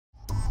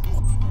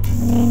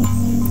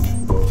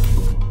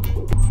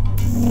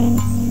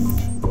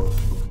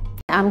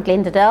I'm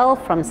Glenda Dell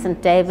from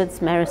St. David's,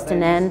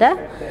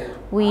 Marist-Ananda.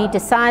 We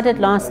decided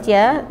last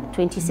year,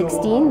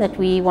 2016, that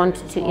we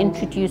wanted to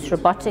introduce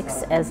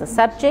robotics as a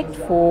subject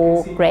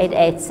for grade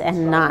 8s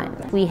and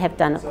 9s. We have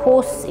done a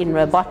course in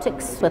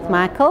robotics with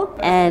Michael,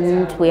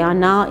 and we are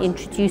now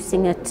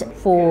introducing it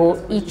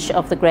for each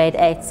of the grade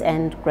 8s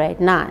and grade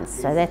 9s.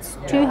 So that's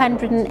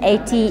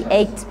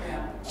 288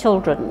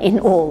 children in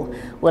all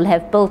will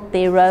have built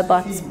their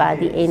robots by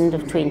the end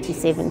of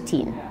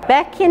 2017.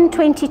 Back in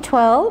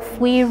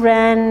 2012, we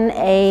ran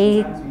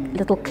a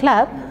little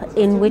club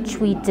in which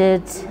we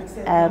did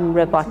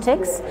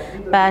robotics,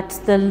 but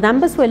the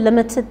numbers were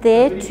limited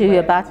there to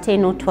about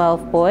 10 or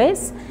 12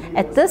 boys.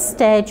 At this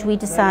stage, we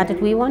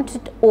decided we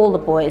wanted all the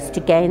boys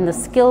to gain the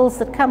skills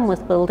that come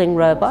with building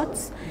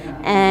robots,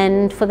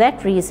 and for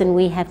that reason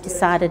we have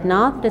decided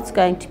now that it's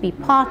going to be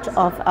part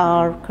of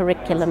our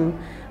curriculum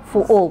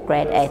for all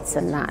grade 8s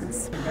and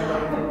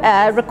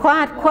 9s.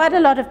 Required quite a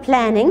lot of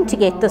planning to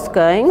get this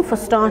going. For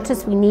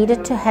starters, we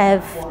needed to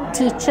have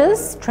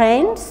teachers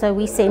trained, so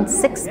we sent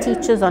 6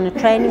 teachers on a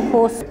training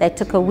course. They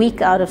took a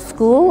week out of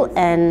school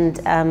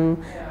and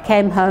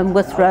came home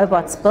with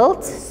robots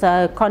built,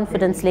 so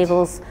confidence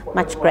levels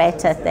much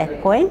greater at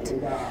that point.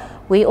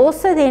 We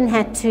also then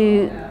had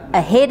to,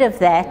 ahead of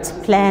that,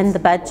 plan the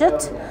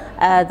budget.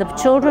 The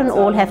children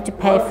all have to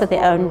pay for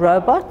their own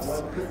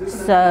robots,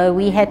 so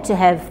we had to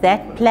have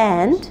that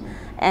planned,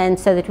 and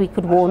so that we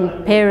could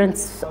warn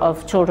parents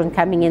of children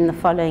coming in the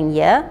following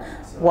year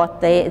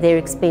what their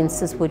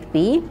expenses would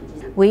be.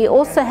 We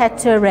also had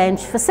to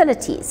arrange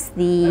facilities.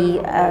 The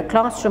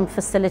classroom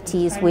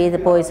facilities where the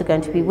boys are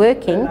going to be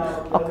working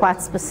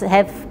are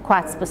have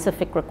quite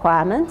specific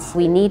requirements.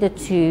 We needed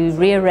to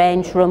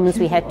rearrange rooms,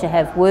 we had to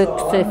have work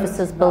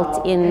surfaces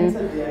built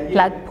in,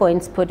 plug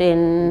points put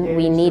in,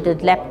 we needed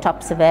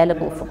laptops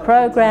available for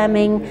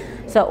programming.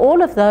 So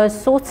all of those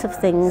sorts of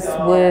things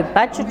were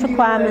budget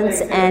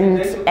requirements and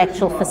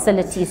actual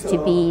facilities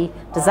to be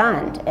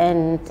designed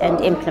and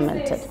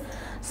implemented.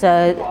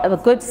 So a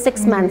good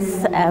 6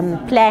 months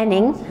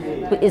planning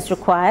is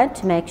required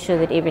to make sure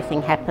that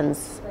everything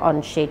happens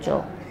on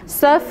schedule.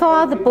 So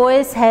far the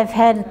boys have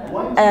had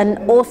an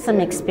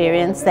awesome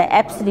experience. They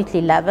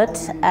absolutely love it.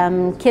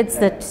 Kids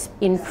that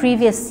in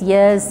previous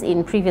years,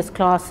 in previous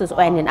classes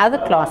and in other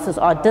classes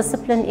are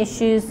discipline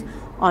issues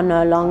are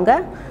no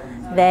longer.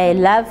 They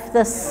love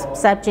this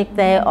subject,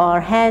 they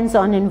are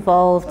hands-on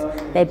involved,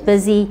 they're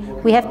busy.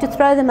 We have to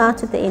throw them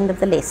out at the end of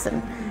the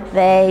lesson.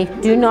 They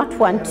do not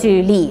want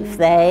to leave.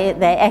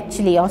 They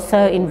actually are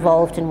so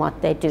involved in what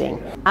they're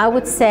doing. I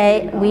would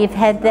say we've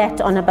had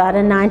that on about a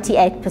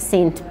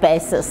 98%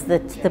 basis,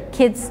 that the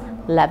kids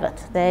love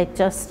it. They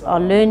just are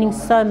learning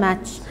so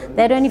much.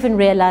 They don't even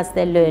realize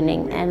they're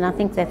learning, and I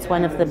think that's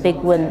one of the big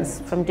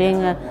wins from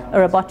doing a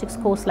robotics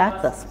course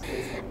like this.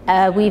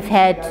 We've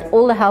had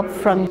all the help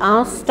from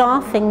our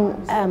staffing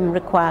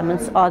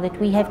requirements are that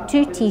we have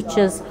 2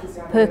 teachers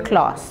per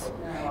class.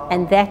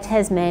 And that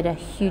has made a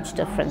huge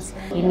difference.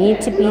 You need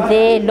to be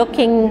there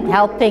looking,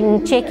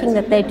 helping, checking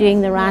that they're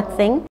doing the right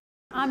thing.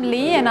 I'm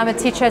Lee and I'm a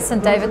teacher at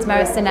St. David's,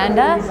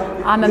 Marist-Ananda.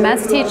 I'm a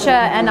maths teacher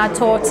and I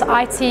taught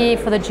IT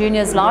for the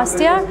juniors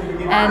last year,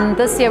 and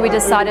this year we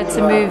decided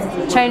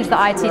to change the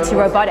IT to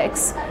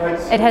robotics.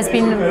 It has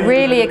been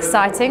really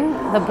exciting.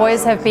 The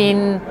boys have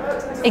been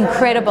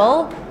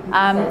incredible.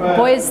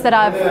 Boys that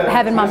I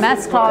have in my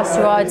maths class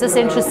who are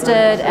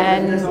disinterested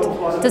and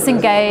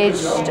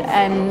disengaged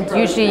and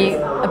usually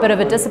a bit of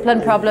a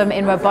discipline problem,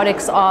 in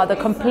robotics are the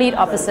complete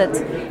opposite.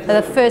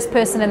 They're the first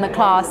person in the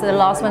class, they're the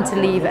last one to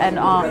leave, and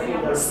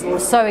are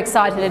so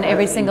excited in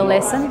every single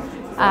lesson.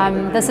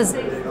 This has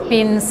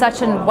been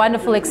such a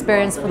wonderful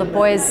experience for the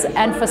boys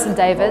and for St.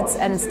 David's,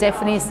 and it's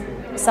definitely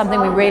something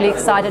we're really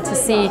excited to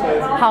see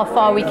how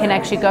far we can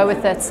actually go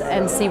with it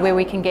and see where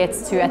we can get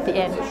to at the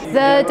end.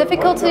 The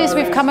difficulties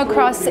we've come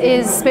across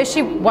is,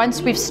 especially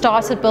once we've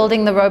started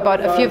building the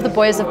robot, a few of the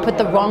boys have put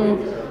the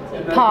wrong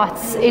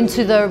parts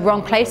into the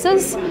wrong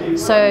places,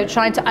 so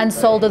trying to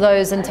unsolder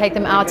those and take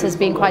them out has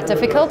been quite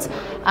difficult.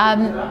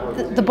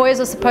 The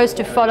boys are supposed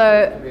to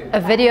follow a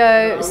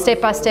video,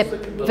 step-by-step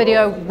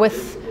video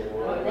with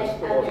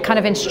kind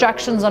of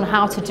instructions on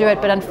how to do it,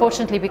 but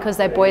unfortunately because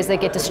they're boys they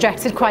get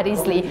distracted quite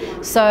easily,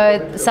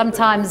 so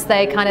sometimes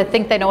they kind of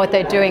think they know what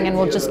they're doing and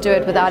will just do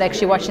it without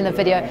actually watching the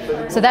video.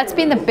 So that's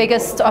been the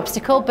biggest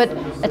obstacle, but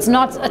it's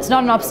not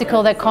an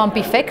obstacle that can't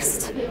be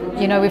fixed.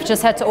 You know, we've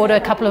just had to order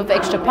a couple of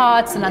extra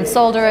parts and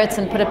unsolder it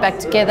and put it back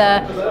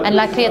together, and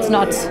luckily it's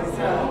not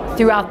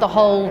throughout the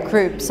whole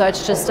group, so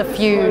it's just a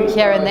few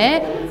here and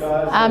there.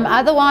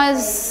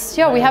 Otherwise,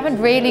 yeah, we haven't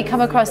really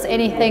come across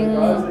anything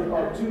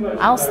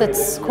else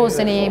that's caused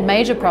any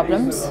major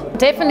problems.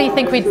 Definitely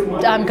think we're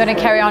going to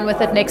carry on with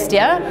it next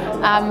year.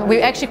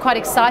 We're actually quite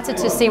excited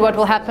to see what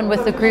will happen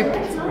with the group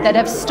that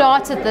have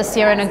started this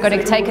year and are going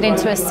to take it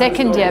into a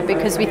second year,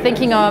 because we're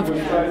thinking of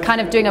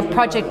kind of doing a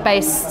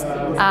project-based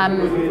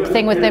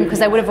thing with them because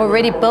they would have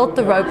already built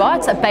the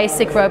robot, a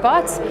basic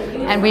robot,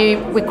 and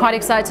we're quite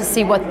excited to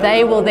see what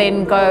they will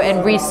then go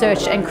and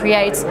research and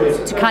create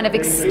to kind of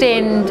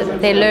extend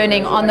their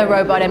learning on the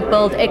robot and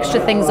build extra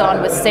things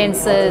on with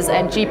sensors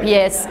and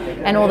GPS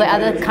and all the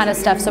other kind of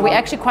stuff. So we're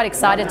actually quite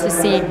excited to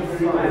see,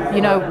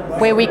 you know,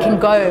 where we can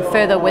go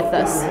further with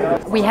this.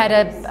 We had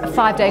a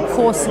 5-day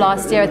course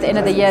last year at the end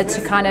of the year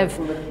to kind of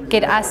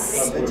get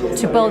us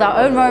to build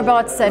our own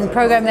robots and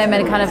program them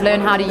and kind of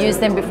learn how to use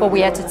them before we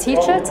had to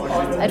teach it.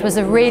 It was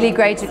a really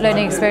great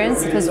learning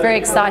experience. It was very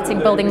exciting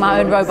building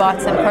my own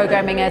robots and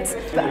programming it.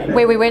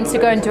 Where we went to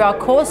go and do our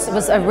course, it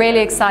was a really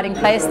exciting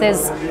place.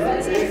 There's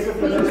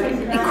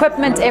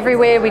equipment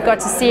everywhere. We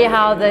got to see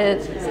how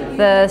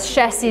the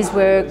chassis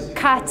were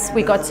cut.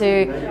 We got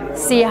to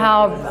see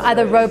how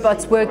other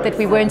robots work that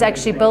we weren't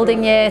actually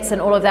building yet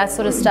and all of that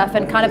sort of stuff,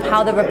 and kind of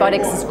how the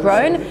robotics has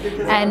grown.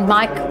 And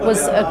Mike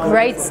was a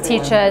great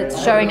teacher,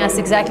 showing us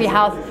exactly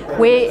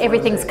where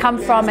everything's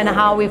come from and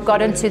how we've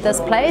got into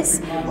this place.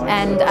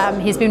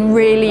 And he's been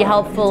really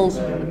helpful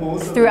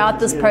throughout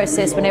this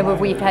process whenever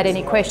we've had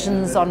any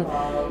questions on,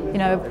 you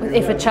know,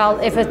 if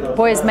a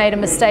boy has made a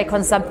mistake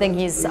on something,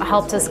 he's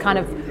helped us kind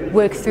of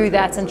work through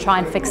that and try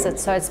and fix it.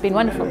 So it's been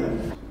wonderful.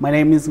 My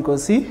name is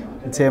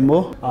Nkosi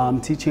Tembo.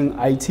 I'm teaching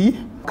IT.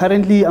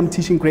 Currently, I'm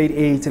teaching grade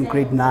 8 and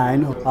grade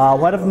 9.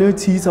 What I've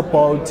noticed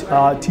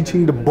about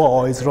teaching the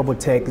boys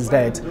robotics is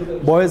that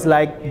boys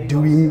like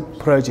doing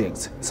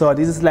projects. So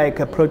this is like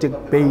a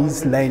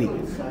project-based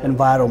learning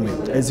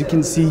environment. As you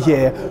can see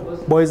here,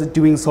 boys are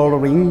doing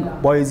soldering,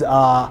 boys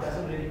are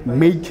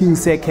making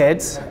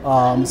circuits,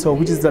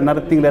 which is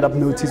another thing that I've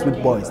noticed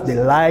with boys. They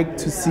like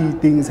to see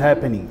things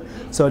happening.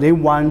 So they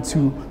want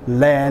to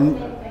learn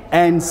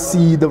and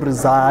see the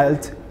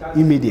result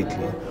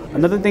immediately.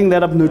 Another thing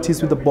that I've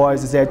noticed with the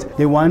boys is that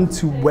they want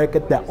to work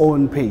at their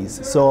own pace.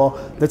 So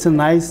that's a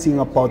nice thing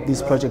about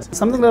these projects.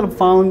 Something that I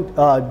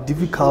found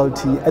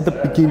difficulty at the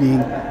beginning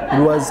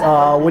was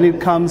when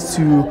it comes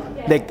to,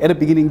 like, at the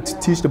beginning, to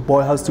teach the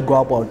boy how to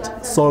go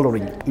about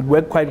soldering. It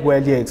worked quite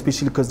well here,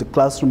 especially because the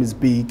classroom is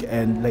big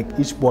and like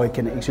each boy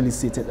can actually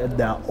sit at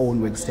their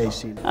own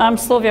workstation. I'm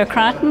Sylvia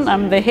Crichton.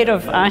 I'm the head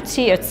of IT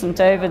at St.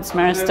 David's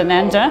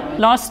Maristananda.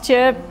 Last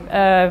year,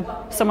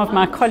 some of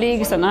my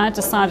colleagues and I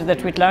decided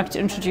that we'd like to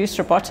introduce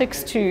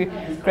robotics to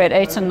grade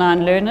 8 and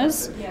 9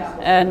 learners,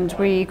 and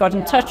we got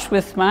in touch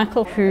with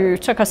Michael, who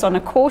took us on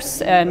a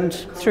course and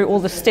through all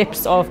the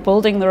steps of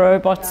building the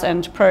robots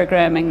and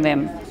programming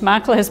them.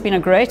 Michael has been a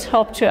great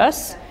help to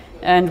us,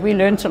 and we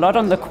learned a lot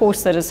on the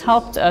course that has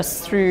helped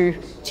us through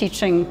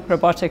teaching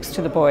robotics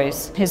to the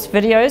boys. His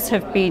videos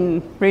have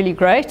been really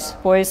great.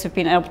 Boys have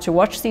been able to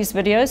watch these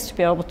videos to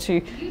be able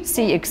to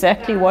see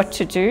exactly what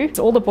to do.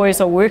 All the boys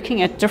are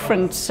working at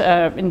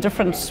in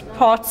different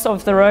parts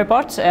of the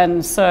robot,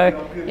 and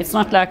so it's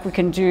not like we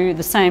can do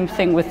the same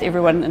thing with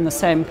everyone in the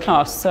same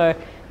class. So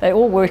they're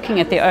all working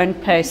at their own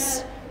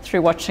pace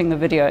through watching the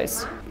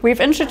videos. We've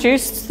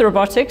introduced the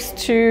robotics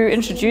to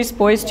introduce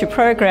boys to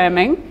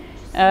programming.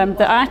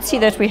 The IT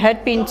that we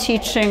had been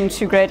teaching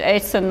to grade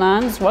 8s and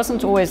 9s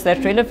wasn't always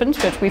that relevant,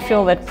 but we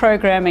feel that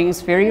programming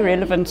is very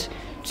relevant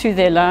to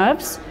their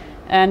lives.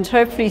 And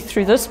hopefully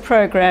through this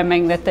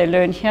programming that they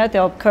learn here,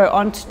 they'll go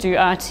on to do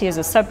IT as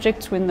a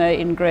subject when they're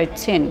in grade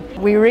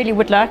 10. We really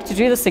would like to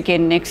do this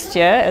again next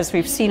year, as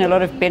we've seen a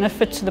lot of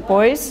benefit to the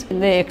boys in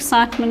their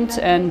excitement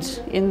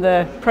and in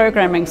the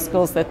programming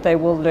skills that they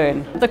will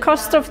learn. The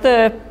cost of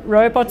the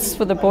robots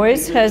for the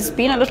boys has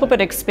been a little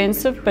bit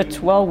expensive, but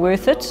well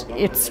worth it.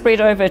 It's spread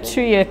over a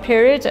 2-year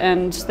period,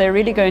 and they're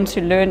really going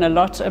to learn a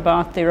lot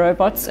about their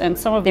robots, and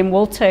some of them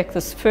will take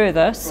this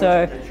further.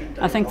 So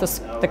I think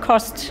the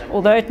cost,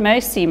 although it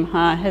may seem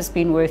high, has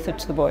been worth it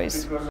to the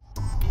boys.